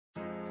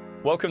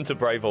Welcome to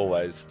Brave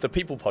Always, the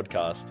People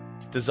podcast,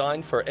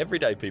 designed for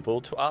everyday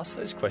people to ask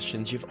those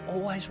questions you've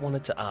always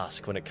wanted to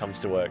ask when it comes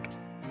to work.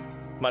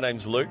 My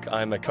name's Luke,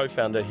 I'm a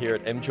co-founder here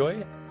at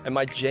MJoy, and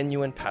my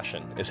genuine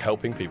passion is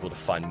helping people to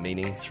find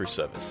meaning through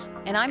service.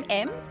 And I'm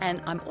Em,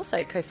 and I'm also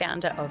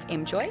co-founder of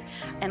MJoy,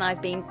 and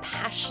I've been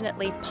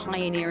passionately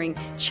pioneering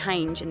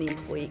change in the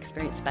employee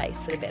experience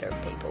space for the better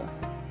of people.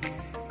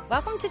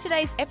 Welcome to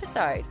today's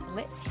episode.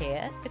 Let's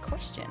hear the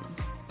question.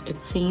 It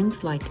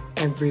seems like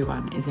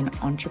everyone is an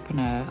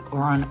entrepreneur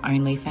or on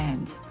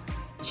OnlyFans.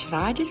 Should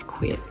I just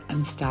quit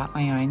and start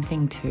my own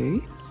thing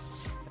too?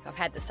 I've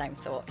had the same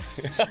thought.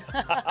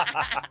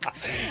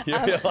 You're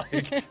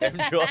like,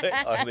 MJoy,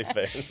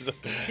 OnlyFans.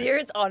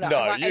 Serious? Oh, no. No,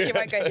 I actually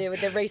won't go there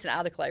with the recent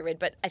article I read,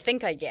 but I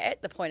think I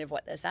get the point of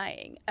what they're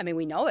saying. I mean,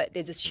 we know it.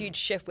 There's this huge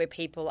shift where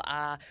people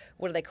are,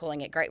 what are they calling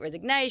it? Great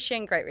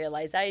resignation, great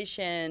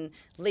realization,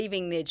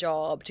 leaving their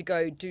job to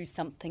go do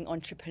something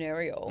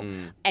entrepreneurial.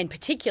 And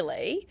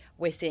particularly,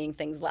 we're seeing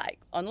things like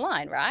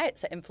online, right?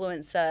 So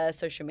influencer,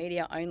 social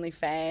media,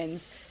 OnlyFans,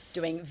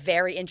 doing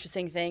very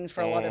interesting things for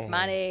a lot of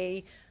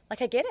money.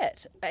 Like, I get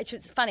it.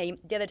 It's funny.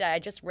 The other day, I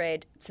just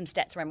read some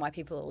stats around why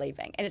people are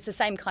leaving. And it's the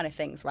same kind of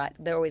things, right?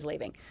 They're always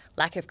leaving.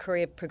 Lack of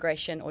career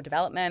progression or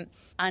development,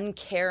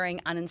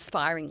 uncaring,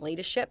 uninspiring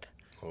leadership.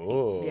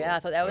 Oh, yeah, I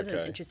thought that was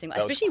an interesting one.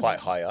 That was quite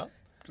high up.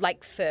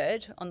 Like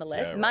third on the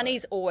list. Yeah, right.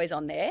 Money's always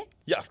on there.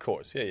 Yeah, of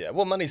course. Yeah.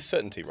 Well, money's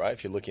certainty, right?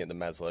 If you're looking at the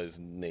Maslow's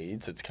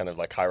needs, it's kind of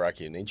like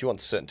hierarchy of needs. You want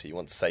certainty, you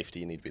want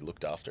safety, you need to be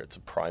looked after. It's a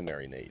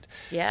primary need.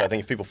 Yeah. So I think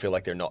if people feel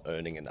like they're not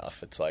earning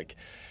enough, it's like,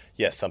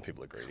 yes, some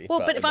people are greedy. Well,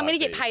 but if I'm going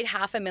to get paid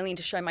 $500,000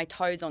 to show my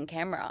toes on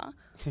camera,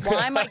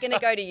 why am I going to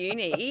go to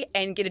uni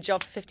and get a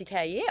job for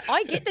 $50,000 a year?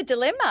 I get the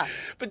dilemma.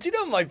 But do you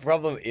know what my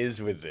problem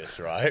is with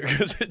this, right?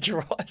 Because it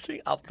drives me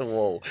up the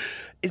wall,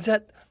 is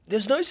that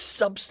there's no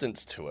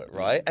substance to it,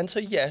 right? And so,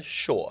 yeah,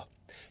 sure.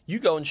 You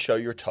go and show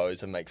your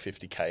toes and make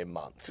 $50,000 a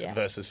month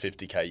versus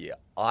 $50,000 a year.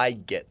 I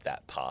get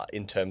that part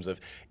in terms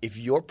of if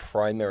your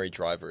primary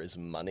driver is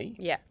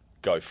money,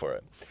 go for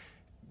it.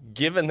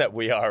 Given that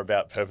we are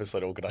about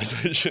purpose-led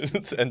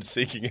organisations and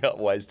seeking out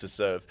ways to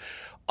serve,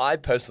 I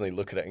personally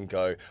look at it and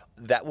go,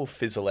 that will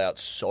fizzle out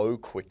so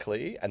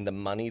quickly, and the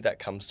money that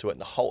comes to it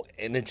and the whole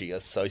energy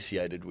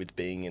associated with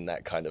being in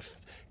that kind of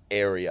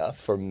area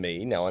for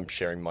me, now I'm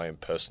sharing my own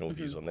personal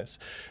views on this,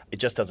 it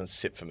just doesn't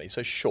sit for me.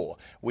 So sure,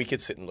 we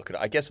could sit and look at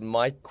it. I guess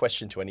my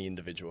question to any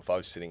individual, if I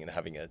was sitting and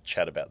having a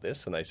chat about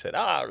this and they said,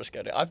 I'll just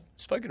go to, I've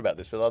spoken about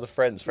this with other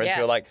friends who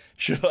are like,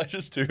 should I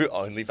just do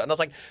OnlyFans? And I was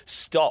like,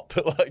 stop,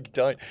 like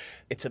don't.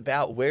 It's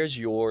about where's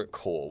your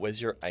core, where's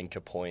your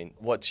anchor point,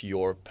 what's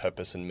your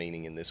purpose and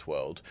meaning in this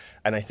world?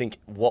 And I think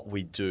what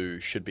we do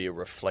should be a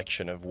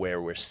reflection of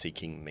where we're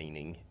seeking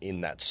meaning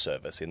in that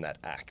service, in that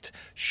act.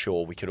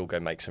 Sure, we could all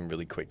go make some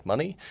really quick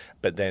money,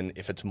 but then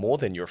if it's more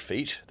than your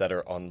feet that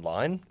are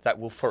online, that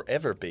will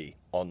forever be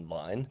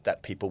online,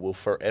 that people will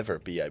forever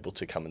be able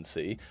to come and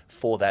see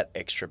for that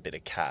extra bit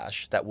of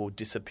cash that will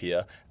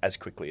disappear as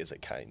quickly as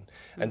it came.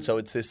 And so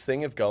it's this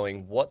thing of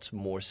going, what's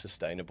more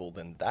sustainable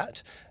than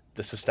that?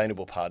 The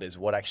sustainable part is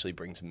what actually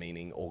brings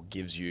meaning or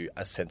gives you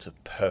a sense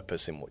of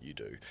purpose in what you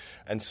do.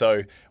 And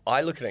so I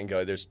look at it and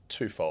go, there's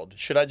twofold.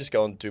 Should I just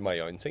go and do my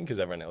own thing because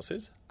everyone else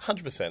is?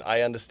 100%.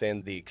 I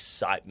understand the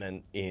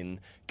excitement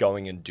in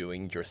going and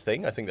doing your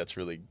thing. I think that's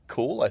really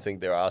cool. I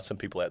think there are some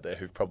people out there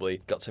who've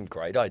probably got some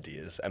great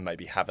ideas and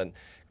maybe haven't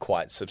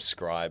quite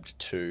subscribed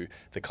to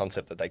the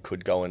concept that they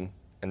could go and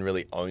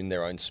really own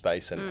their own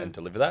space and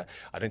deliver that.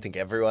 I don't think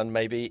everyone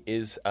maybe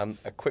is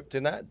equipped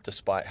in that,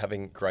 despite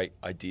having great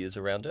ideas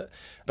around it.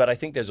 But I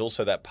think there's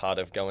also that part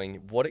of going,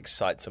 what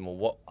excites them, or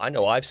what, I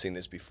know I've seen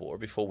this before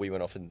we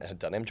went off and had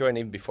done MJoy, and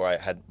even before I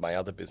had my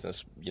other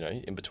business,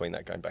 in between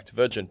that going back to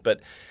Virgin.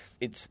 But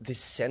it's this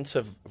sense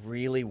of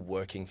really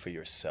working for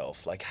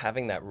yourself, like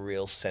having that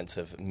real sense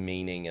of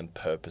meaning and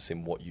purpose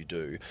in what you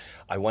do.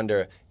 I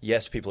wonder,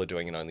 yes, people are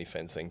doing an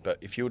OnlyFans thing, but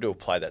if you were to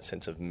apply that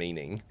sense of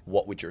meaning,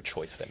 what would your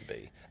choice then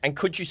be? And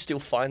could you still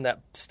find that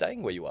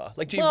staying where you are?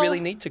 Like, do you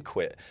really need to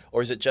quit?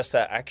 Or is it just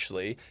that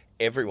actually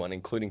everyone,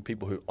 including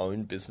people who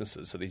own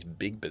businesses, so these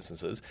big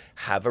businesses,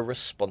 have a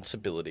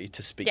responsibility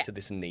to speak to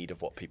this need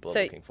of what people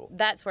are looking for?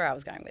 That's where I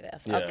was going with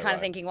this. I was kind of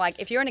thinking, like,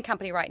 if you're in a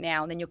company right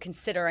now and then you're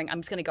considering,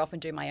 I'm just going to go off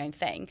and do my own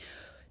thing,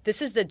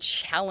 this is the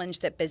challenge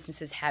that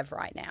businesses have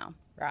right now.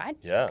 Right?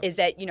 Yeah. Is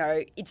that,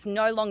 it's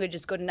no longer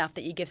just good enough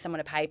that you give someone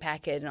a pay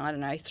packet and, I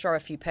don't know, throw a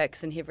few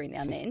perks in every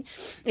now and then.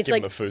 It's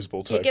give them a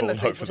foosball table. Give them a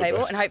foosball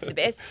table and hope for the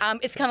best.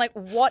 It's kind of like,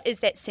 what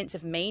is that sense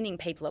of meaning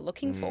people are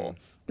looking for?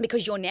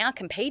 Because you're now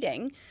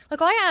competing.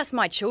 Like, I ask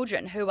my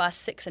children who are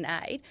 6 and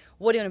 8,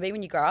 what do you want to be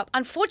when you grow up?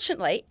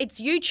 Unfortunately,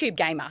 it's YouTube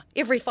gamer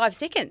every 5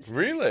 seconds.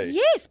 Really?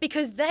 Yes,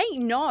 because they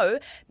know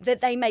that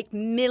they make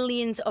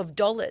millions of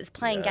dollars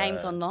playing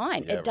games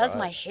online. Yeah, it does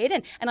my head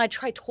in. And I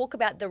try to talk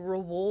about the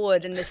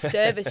reward and the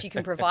service you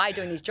can provide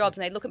doing these jobs,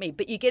 and they look at me,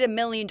 but you get $1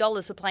 million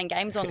for playing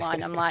games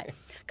online. I'm like,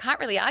 can't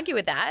really argue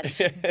with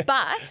that.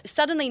 But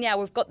suddenly now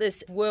we've got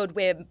this world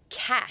where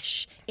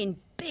cash in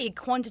big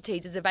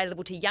quantities is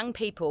available to young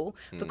people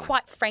for,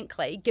 quite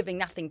frankly, giving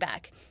nothing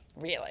back.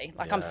 really.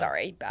 Like, I'm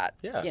sorry, but,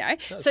 Yeah, you know.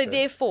 that's So true.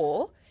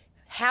 therefore,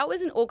 how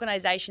is an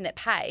organisation that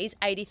pays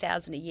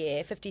 $80,000 a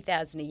year,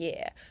 $50,000 a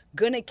year,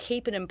 going to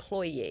keep an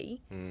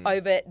employee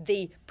over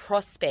the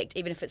prospect,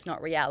 even if it's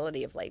not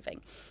reality, of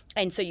leaving?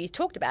 And so you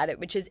talked about it,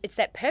 which is it's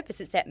that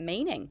purpose, it's that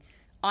meaning.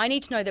 I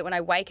need to know that when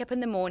I wake up in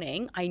the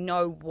morning, I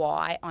know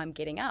why I'm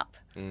getting up.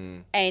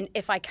 And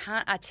if I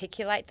can't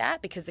articulate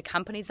that because the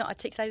company's not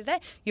articulated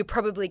that, you're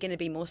probably going to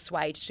be more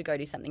swayed to go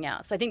do something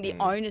else. So I think the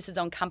onus is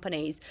on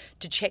companies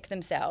to check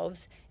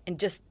themselves and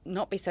just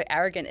not be so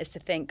arrogant as to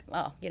think,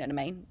 well, you know what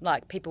I mean?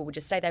 Like, people will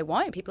just say they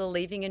won't. People are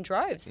leaving in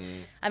droves.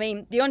 I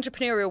mean, the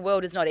entrepreneurial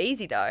world is not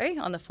easy, though,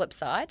 on the flip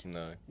side.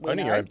 No. We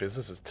Owning know. your own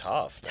business is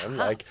tough, man.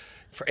 Like,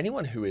 for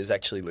anyone who is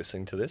actually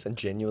listening to this and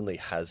genuinely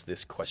has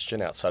this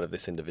question outside of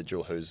this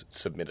individual who's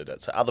submitted it,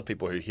 so other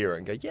people who hear it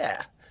and go,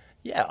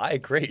 yeah, I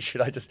agree.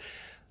 Should I just...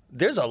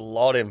 There's a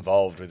lot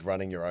involved with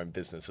running your own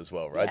business as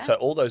well, right? Yeah. So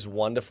all those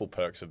wonderful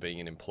perks of being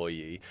an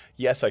employee,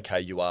 yes, okay,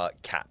 you are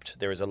capped.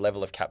 There is a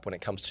level of cap when it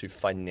comes to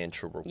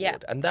financial reward. Yeah.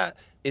 And that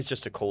is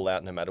just a call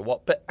out no matter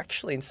what. But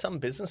actually in some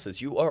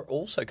businesses, you are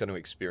also going to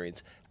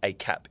experience a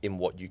cap in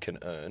what you can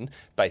earn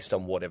based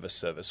on whatever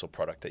service or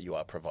product that you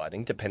are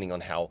providing, depending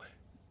on how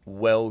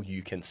well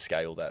you can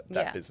scale that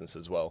Yeah. business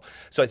as well.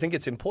 So I think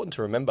it's important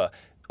to remember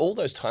all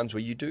those times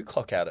where you do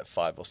clock out at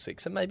 5 or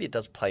 6, and maybe it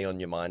does play on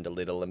your mind a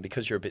little, and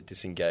because you're a bit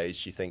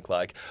disengaged, you think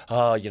like,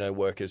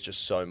 work is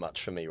just so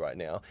much for me right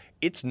now.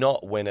 It's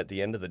not when at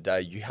the end of the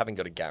day you haven't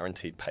got a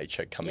guaranteed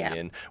paycheck coming Yeah.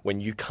 in,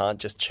 when you can't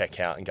just check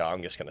out and go,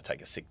 I'm just going to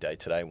take a sick day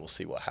today and we'll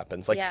see what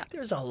happens. Like, Yeah.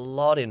 there's a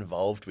lot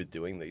involved with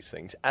doing these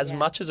things, as Yeah.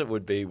 much as it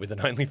would be with an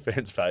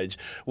OnlyFans page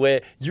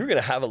where you're going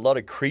to have a lot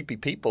of creepy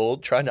people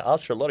trying to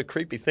ask for a lot of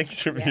creepy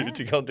things from Yeah. you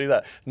to go and do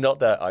that. Not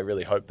that I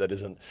really hope that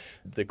isn't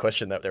the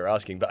question that they're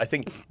asking, but I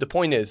think the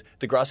point is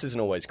the grass isn't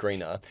always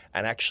greener.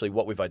 And actually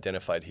what we've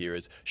identified here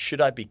is,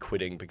 should I be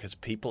quitting because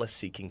people are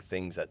seeking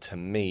things that to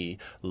me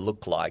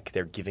look like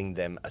they're giving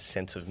them a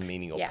sense of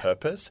meaning or Yeah.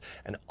 purpose?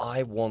 And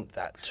I want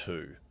that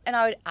too. And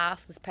I would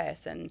ask this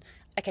person,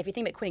 okay, if you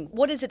think about quitting,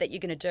 what is it that you're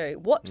going to do?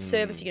 What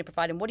service are you going to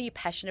provide, and what are you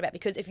passionate about?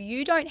 Because if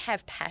you don't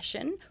have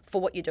passion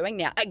for what you're doing,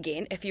 now,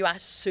 again, if you are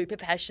super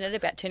passionate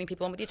about turning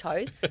people on with your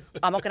toes,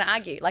 I'm not going to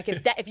argue. Like,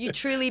 if you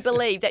truly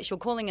believe that's your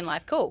calling in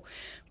life, cool.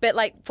 But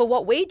like, for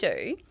what we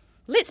do,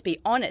 let's be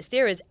honest,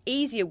 there is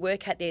easier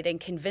work out there than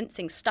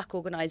convincing stuck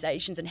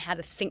organisations and how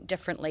to think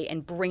differently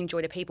and bring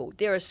joy to people.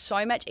 There are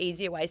so much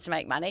easier ways to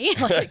make money.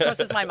 Like, it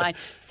crosses my mind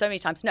so many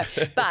times. No,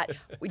 but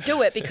we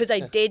do it because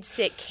I dead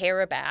set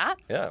care about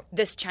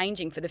this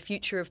changing for the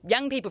future of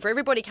young people, for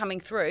everybody coming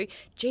through.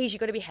 Geez, you've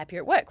got to be happier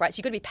at work, right? So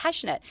you've got to be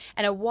passionate.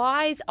 And a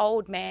wise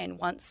old man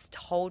once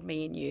told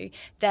me and you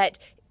that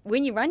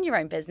when you run your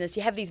own business,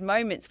 you have these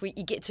moments where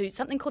you get to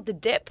something called the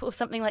dip or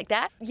something like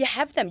that. You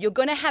have them. You're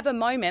going to have a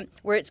moment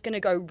where it's going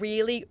to go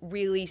really,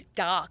 really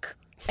dark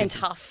and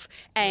tough,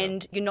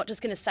 and you're not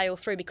just going to sail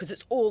through because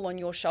it's all on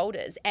your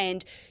shoulders.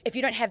 And if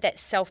you don't have that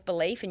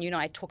self-belief, and you and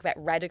I talk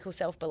about radical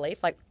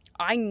self-belief, like,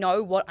 I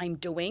know what I'm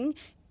doing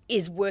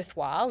is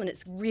worthwhile and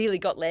it's really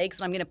got legs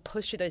and I'm going to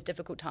push through those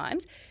difficult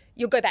times,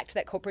 you'll go back to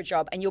that corporate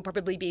job and you'll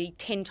probably be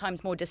 10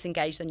 times more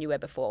disengaged than you were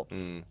before.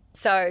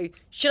 So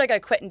should I go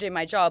quit and do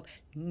my job?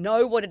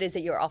 Know what it is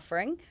that you're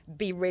offering.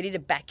 Be ready to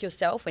back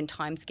yourself when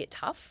times get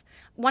tough.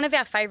 One of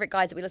our favourite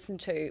guys that we listened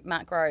to,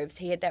 Mark Groves,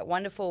 he had that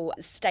wonderful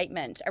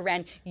statement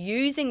around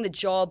using the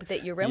job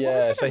that you're in. What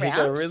was that so around? he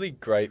got a really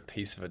great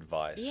piece of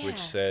advice, Yeah. which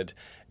said,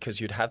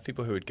 because you'd have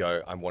people who would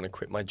go, I want to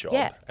quit my job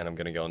Yeah. and I'm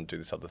going to go and do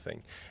this other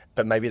thing.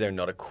 But maybe they're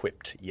not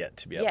equipped yet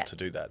to be able Yeah. to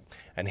do that.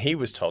 And he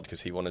was told,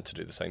 because he wanted to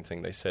do the same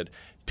thing, they said,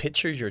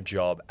 picture your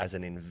job as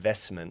an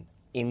investment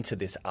into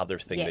this other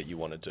thing that Yes. you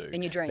want to do.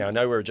 In your dreams. Now, I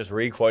know we were just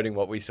re-quoting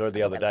what we saw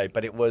the other day,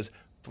 but it was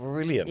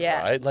brilliant,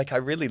 Yeah. right? Like, I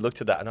really looked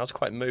at that and I was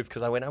quite moved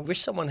because I went, I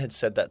wish someone had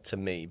said that to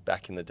me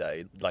back in the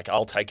day. Like,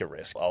 I'll take a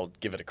risk. I'll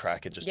give it a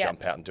crack and just Yeah.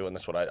 jump out and do it. And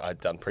that's what I'd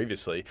done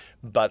previously.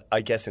 But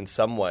I guess in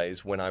some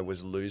ways, when I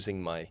was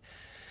losing my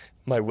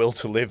will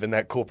to live in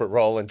that corporate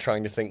role and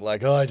trying to think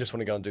like, I just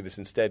want to go and do this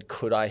instead,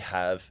 could I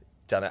have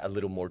done it a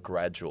little more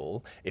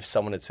gradual if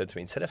someone had said to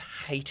me, instead of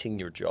hating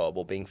your job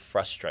or being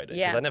frustrated,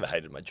 because Yeah. I never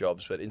hated my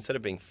jobs, but instead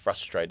of being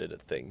frustrated at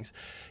things,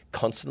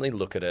 constantly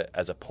look at it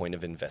as a point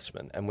of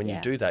investment. And when you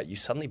Yeah. do that, you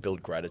suddenly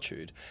build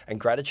gratitude. And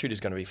gratitude is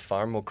going to be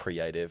far more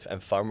creative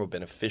and far more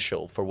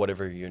beneficial for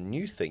whatever your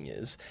new thing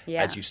is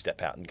Yeah. as you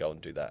step out and go and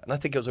do that. And I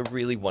think it was a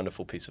really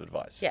wonderful piece of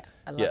advice. Yeah,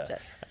 I loved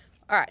it.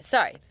 All right,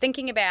 so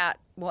thinking about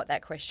what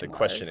that question The was.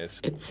 question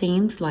is, It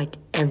seems like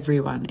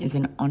everyone is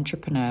an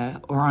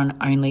entrepreneur or on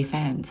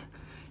OnlyFans.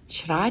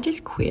 Should I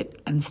just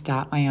quit and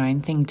start my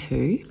own thing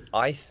too?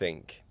 I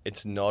think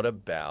it's not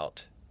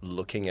about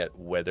looking at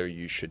whether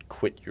you should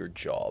quit your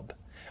job.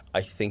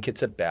 I think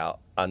it's about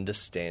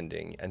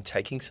understanding and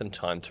taking some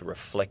time to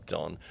reflect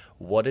on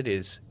what it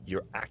is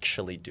you're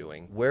actually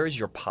doing. Where is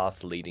your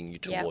path leading you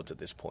towards at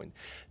this point?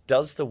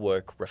 Does the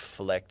work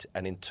reflect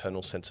an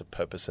internal sense of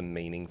purpose and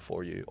meaning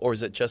for you? Or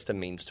is it just a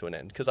means to an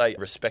end? Because I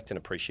respect and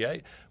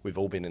appreciate, we've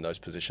all been in those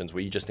positions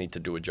where you just need to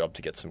do a job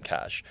to get some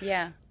cash.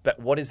 Yeah. But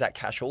what is that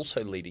cash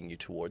also leading you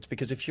towards?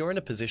 Because if you're in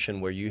a position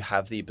where you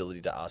have the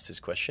ability to ask this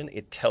question,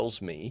 it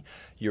tells me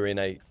you're in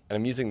a, and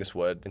I'm using this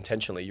word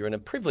intentionally, you're in a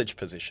privileged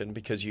position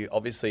because you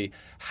obviously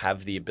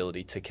have the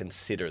ability to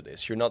consider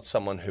this. You're not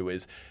someone who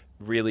is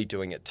really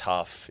doing it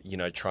tough,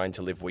 trying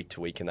to live week to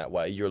week in that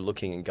way. You're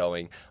looking and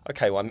going,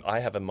 okay, well, I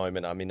have a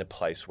moment, I'm in a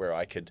place where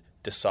I could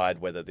decide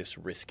whether this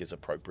risk is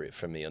appropriate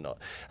for me or not.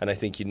 And I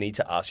think you need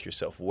to ask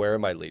yourself, where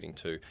am I leading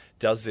to?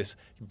 Does this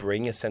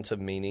bring a sense of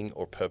meaning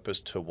or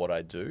purpose to what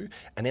I do?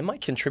 And am I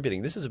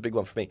contributing? This is a big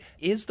one for me.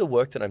 Is the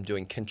work that I'm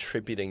doing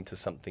contributing to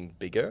something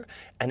bigger?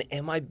 And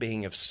am I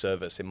being of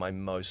service in my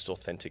most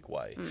authentic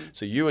way?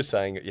 So you were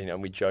saying,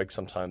 and we joke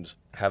sometimes,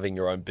 having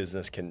your own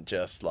business can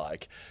just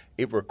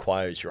it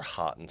requires your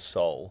heart and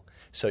soul.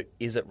 So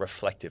is it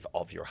reflective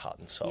of your heart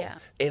and soul? Yeah.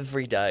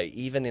 Every day,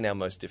 even in our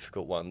most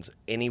difficult ones,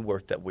 any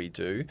work that we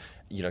do,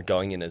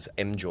 going in as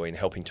MJoy and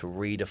helping to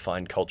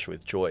redefine culture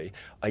with joy,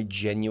 I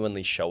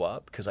genuinely show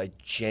up because I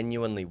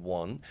genuinely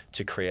want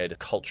to create a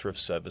culture of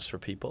service for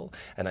people.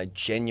 And I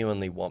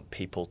genuinely want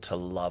people to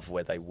love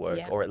where they work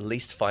or at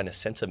least find a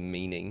sense of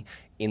meaning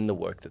in the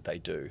work that they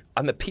do.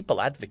 I'm a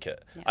people advocate.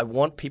 Yeah. I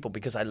want people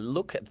because I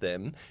look at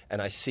them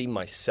and I see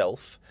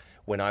myself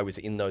when I was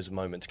in those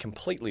moments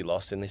completely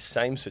lost in this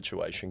same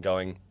situation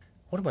going,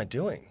 what am I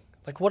doing?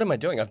 What am I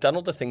doing? I've done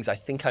all the things I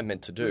think I'm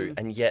meant to do,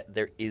 and yet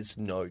there is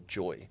no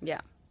joy.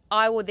 Yeah.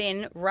 I will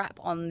then wrap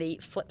on the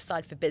flip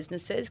side for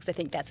businesses because I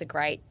think that's a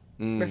great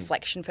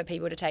reflection for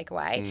people to take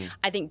away.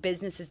 I think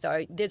businesses,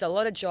 though, there's a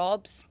lot of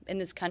jobs in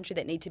this country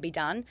that need to be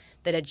done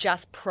that are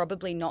just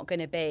probably not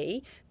going to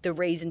be the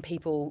reason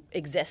people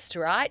exist,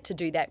 right, to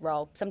do that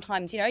role.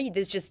 Sometimes,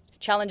 there's just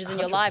challenges in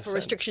your life or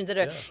restrictions that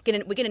are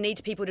we're going to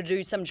need people to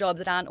do some jobs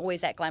that aren't always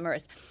that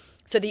glamorous.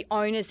 So the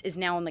onus is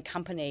now on the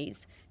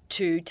companies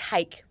to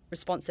take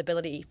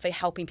responsibility for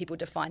helping people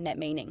define that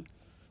meaning.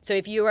 So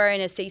if you are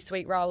in a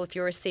C-suite role, if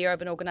you're a CEO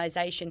of an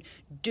organisation,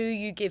 do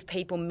you give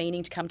people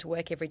meaning to come to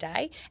work every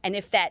day? And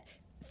if that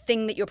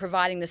thing that you're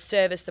providing, the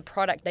service, the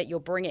product that you're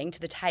bringing to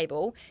the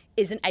table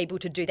isn't able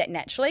to do that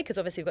naturally, because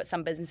obviously we've got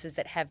some businesses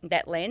that have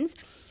that lens,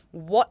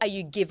 what are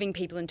you giving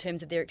people in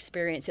terms of their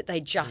experience that they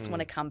just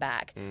want to come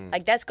back?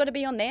 That's got to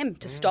be on them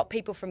to stop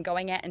people from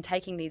going out and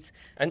taking these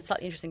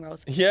slightly interesting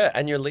roles. Yeah,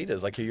 and your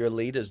leaders, your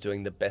leaders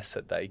doing the best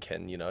that they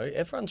can,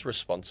 everyone's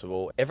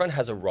responsible. Everyone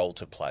has a role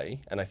to play,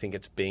 and I think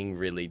it's being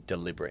really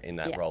deliberate in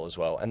that role as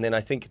well. And then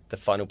I think the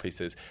final piece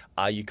is,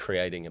 are you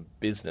creating a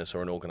business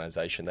or an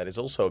organization that is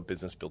also a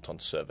business built on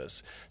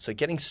service? So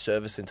getting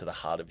service into the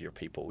heart of your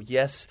people.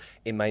 Yes,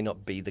 it may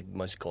not be the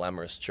most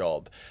glamorous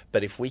job,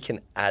 but if we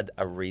can add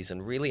a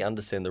reason, really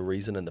understand the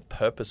reason and the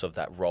purpose of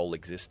that role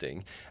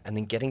existing, and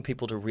then getting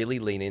people to really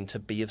lean in to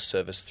be of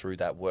service through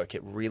that work,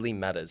 it really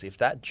matters. If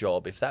that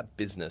job, if that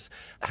business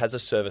has a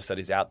service that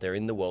is out there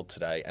in the world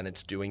today and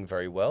it's doing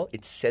very well,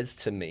 it says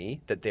to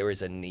me that there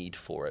is a need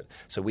for it.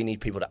 So we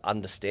need people to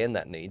understand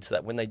that need so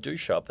that when they do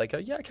show up, they go,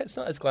 yeah, okay, it's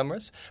not as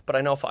glamorous, but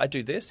I know if I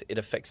do this, it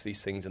affects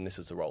these things and this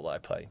is the role I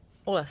play.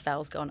 All else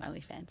fails, go on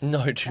OnlyFans.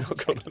 No, do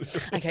not go on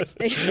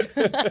OnlyFans.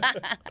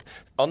 Okay.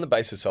 On the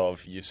basis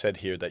of, you've said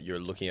here that you're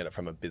looking at it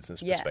from a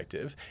business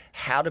perspective,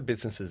 how do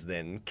businesses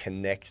then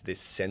connect this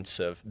sense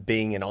of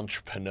being an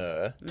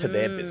entrepreneur to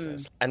their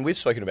business? And we've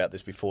spoken about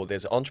this before.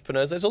 There's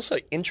entrepreneurs, there's also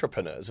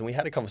intrapreneurs. And we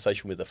had a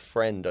conversation with a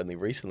friend only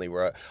recently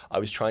where I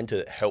was trying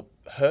to help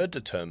her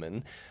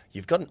determine,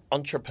 you've got an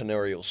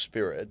entrepreneurial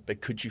spirit,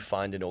 but could you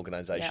find an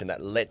organization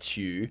that lets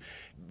you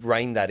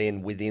rein that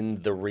in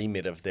within the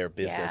remit of their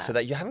business so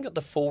that you haven't got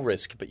the full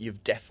risk, but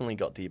you've definitely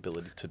got the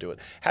ability to do it?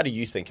 How do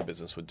you think a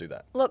business would do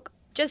that? Look,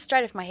 just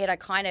straight off my head, I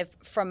kind of,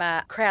 from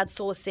a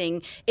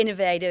crowdsourcing,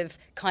 innovative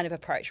kind of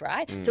approach,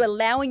 right? So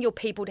allowing your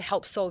people to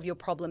help solve your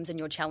problems and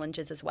your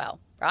challenges as well,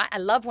 right? I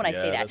love when I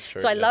see that. That's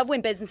true, so I love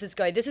when businesses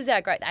go, this is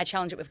our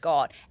challenge that we've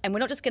got. And we're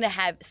not just going to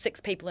have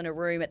 6 people in a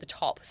room at the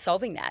top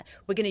solving that.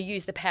 We're going to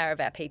use the power of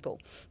our people.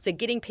 So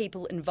getting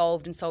people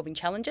involved in solving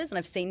challenges, and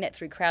I've seen that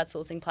through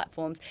crowdsourcing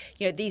platforms,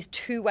 these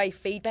two-way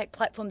feedback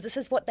platforms, this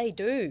is what they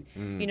do.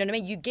 You know what I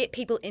mean? You get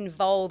people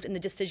involved in the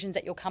decisions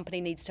that your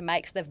company needs to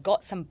make so they've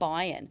got some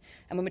buy-in.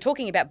 And when we're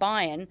talking about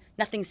buy-in,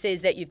 nothing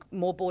says that you've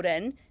more bought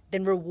in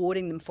than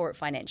rewarding them for it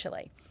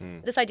financially.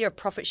 This idea of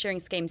profit sharing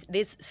schemes,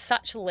 there's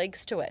such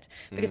legs to it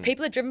because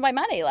people are driven by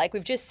money. Like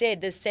we've just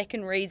said, the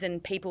second reason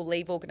people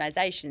leave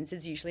organisations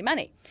is usually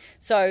money.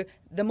 So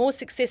the more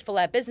successful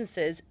our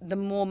businesses, the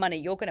more money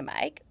you're going to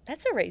make.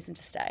 That's a reason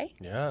to stay.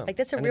 Yeah. Like,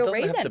 that's a and real it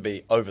doesn't reason. have to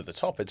be over the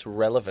top. It's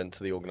relevant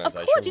to the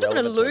organisation. Of course, you're not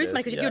going to relevant lose what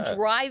money it because is. if you're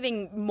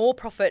driving more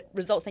profit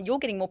results, then you're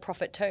getting more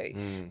profit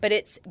too. But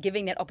it's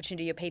giving that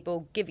opportunity to your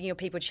people, giving your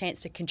people a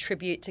chance to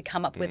contribute, to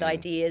come up with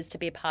ideas, to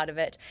be a part of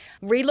it.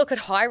 Relook at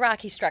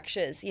hierarchy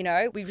structures. You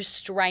know, we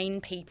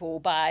restrain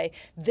people by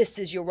this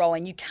is your role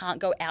and you can't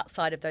go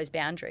outside of those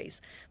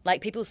boundaries.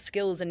 Like, people's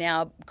skills are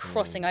now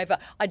crossing over.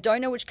 I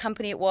don't know which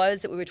company it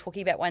was that we were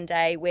talking about one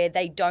day where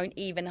they don't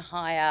even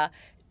hire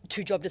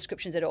 2 job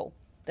descriptions at all.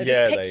 They'll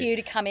just pick you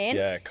to come in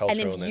and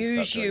then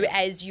use you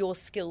as your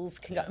skills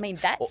can go. I mean,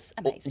 that's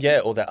amazing.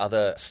 Or that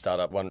other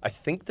startup one. I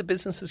think the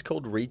business is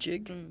called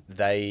Rejig.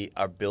 They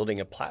are building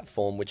a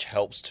platform which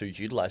helps to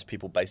utilize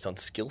people based on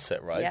skill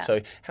set, right? Yeah. So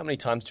how many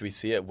times do we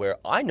see it where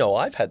I know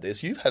I've had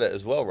this, you've had it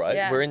as well, right?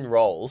 Yeah. We're in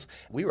roles.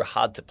 We were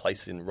hard to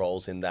place in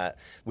roles in that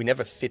we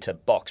never fit a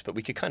box, but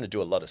we could kind of do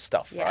a lot of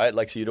stuff, right?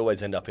 Like, so you'd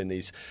always end up in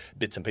these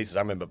bits and pieces. I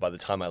remember by the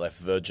time I left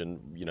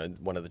Virgin, you know,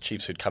 one of the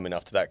chiefs who'd come in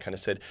after that kind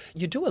of said,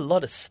 you do a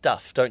lot of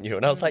stuff, don't you?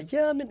 And I was like,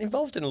 yeah, I'm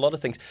involved in a lot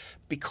of things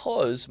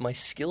because my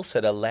skill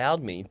set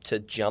allowed me to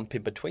jump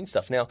in between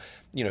stuff. Now,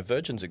 you know,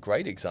 Virgin's a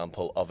great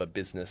example of a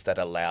business that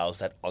allows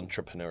that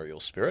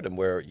entrepreneurial spirit, and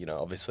we're, you know,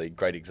 obviously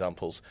great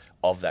examples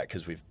of that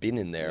because we've been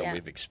in there and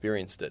we've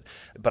experienced it.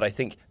 But I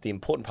think the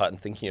important part in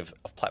thinking of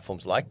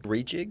platforms like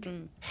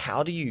Rejig,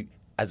 how do you,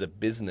 as a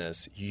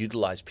business,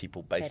 utilize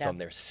people based on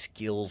their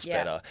skills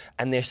better,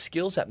 and their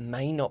skills that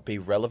may not be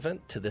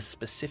relevant to the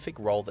specific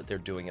role that they're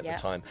doing at the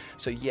time.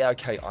 So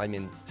okay, I'm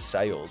in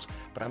sales,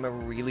 but I'm a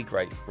really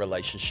great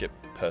relationship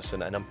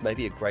person and I'm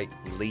maybe a great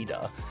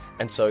leader.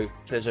 And so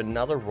there's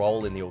another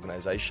role in the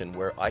organization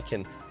where I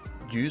can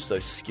use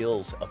those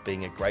skills of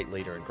being a great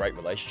leader and great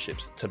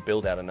relationships to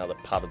build out another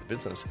part of the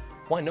business.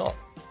 Why not?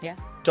 Yeah.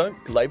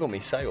 Don't label me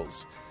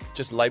sales.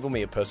 Just label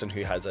me a person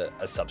who has a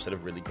subset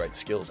of really great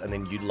skills and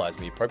then utilize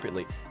me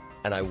appropriately.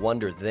 And I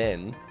wonder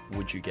then,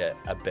 would you get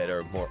a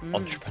better, more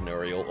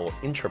entrepreneurial or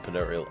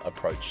intrapreneurial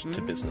approach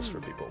to business for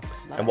people?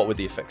 And what would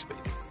the effects be?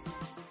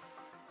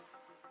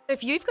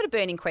 If you've got a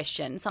burning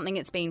question, something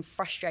that's been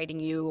frustrating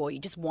you or you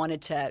just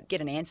wanted to get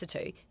an answer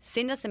to,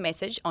 send us a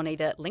message on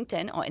either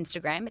LinkedIn or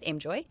Instagram at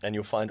mjoy. And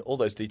you'll find all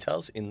those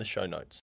details in the show notes.